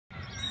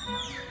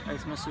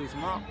ايتما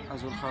سويتما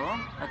ازو الخوام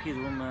اكيد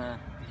هم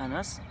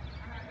اناس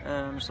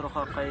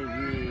مشروخة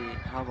قايدي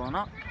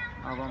هافانا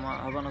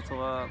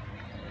تغا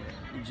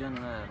يجن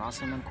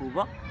العاصمة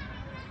كوبا.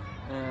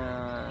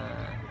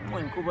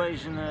 المهم كوبا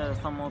يجن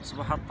ثمود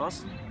صباح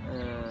الطاس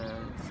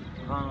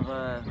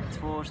غنغ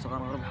تفوش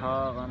غنغ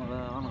ربحة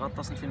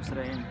غنغطاس نتي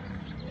مسرعين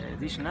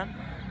ديشنان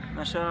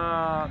ماشا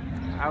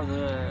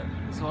عاود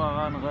سوا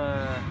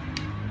غنغ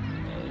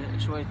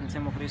شوية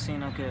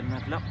ديموكراسينا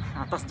كالماكلة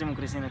عطاس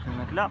ديموكراسينا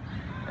كالماكلة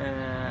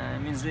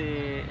من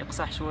زي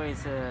اقصح شوية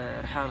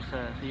رحال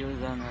خيول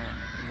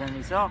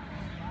ذانيسا.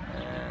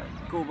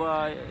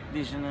 كوبا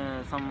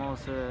ديجن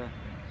ثموت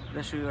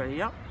لا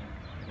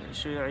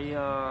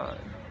شيوعية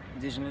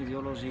ديجن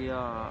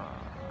ايديولوجية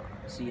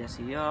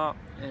سياسية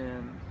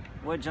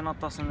وجن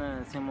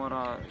اتصن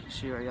ثمورا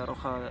شيوعية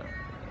روخا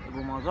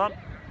بومازال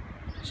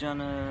جان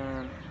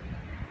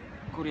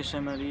كوريا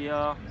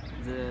الشمالية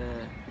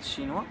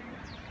الشينوا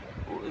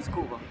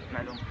وكوبا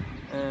معلوم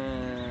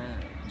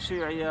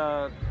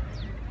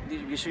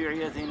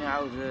شيوعية ثاني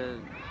عاود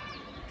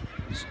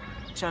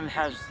شان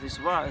الحاج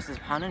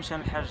سبحانه شان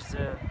الحاج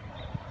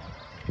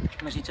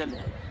ماشي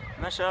تال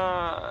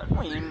ماشا.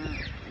 المهم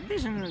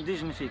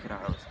ديجن فكرة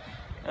عاود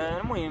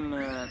المهم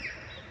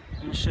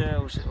مش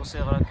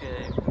وصيغرك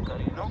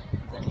كارينو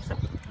دانيسا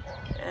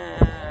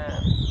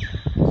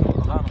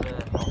غانغ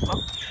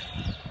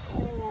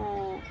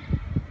و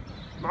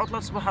بعطلة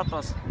صباح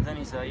الطاس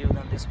دانيسا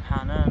يودان دي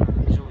سبحانه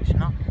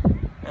جويشنا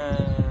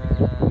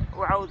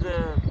وعاود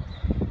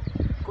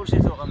كلشي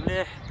توغا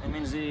مليح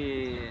من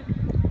زي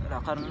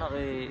العقارنا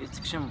غي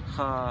يتكشم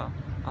خا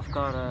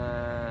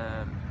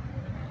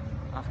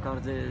افكار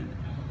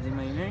دي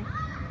ماينين.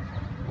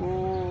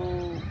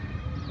 و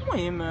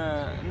المهم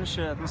نش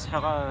تنصح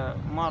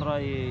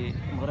مرة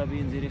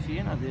مغربيين دي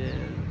ريفيين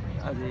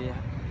هذه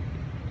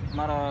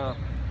مرة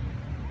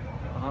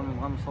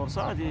غن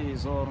فرصة هذه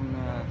زور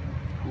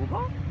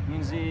كوبا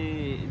من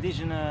زي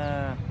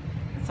ديجنا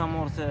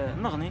ثمورت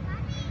نغني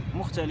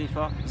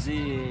مختلفة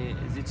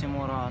زي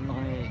تيمورا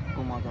نغني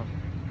كومادر.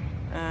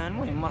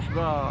 المهم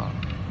مرحبا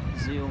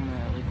زيوم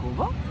غي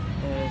كوبا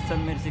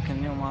ثمرتك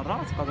اليوم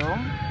مرة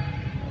تقدرهم.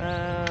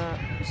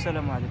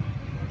 السلام عليكم.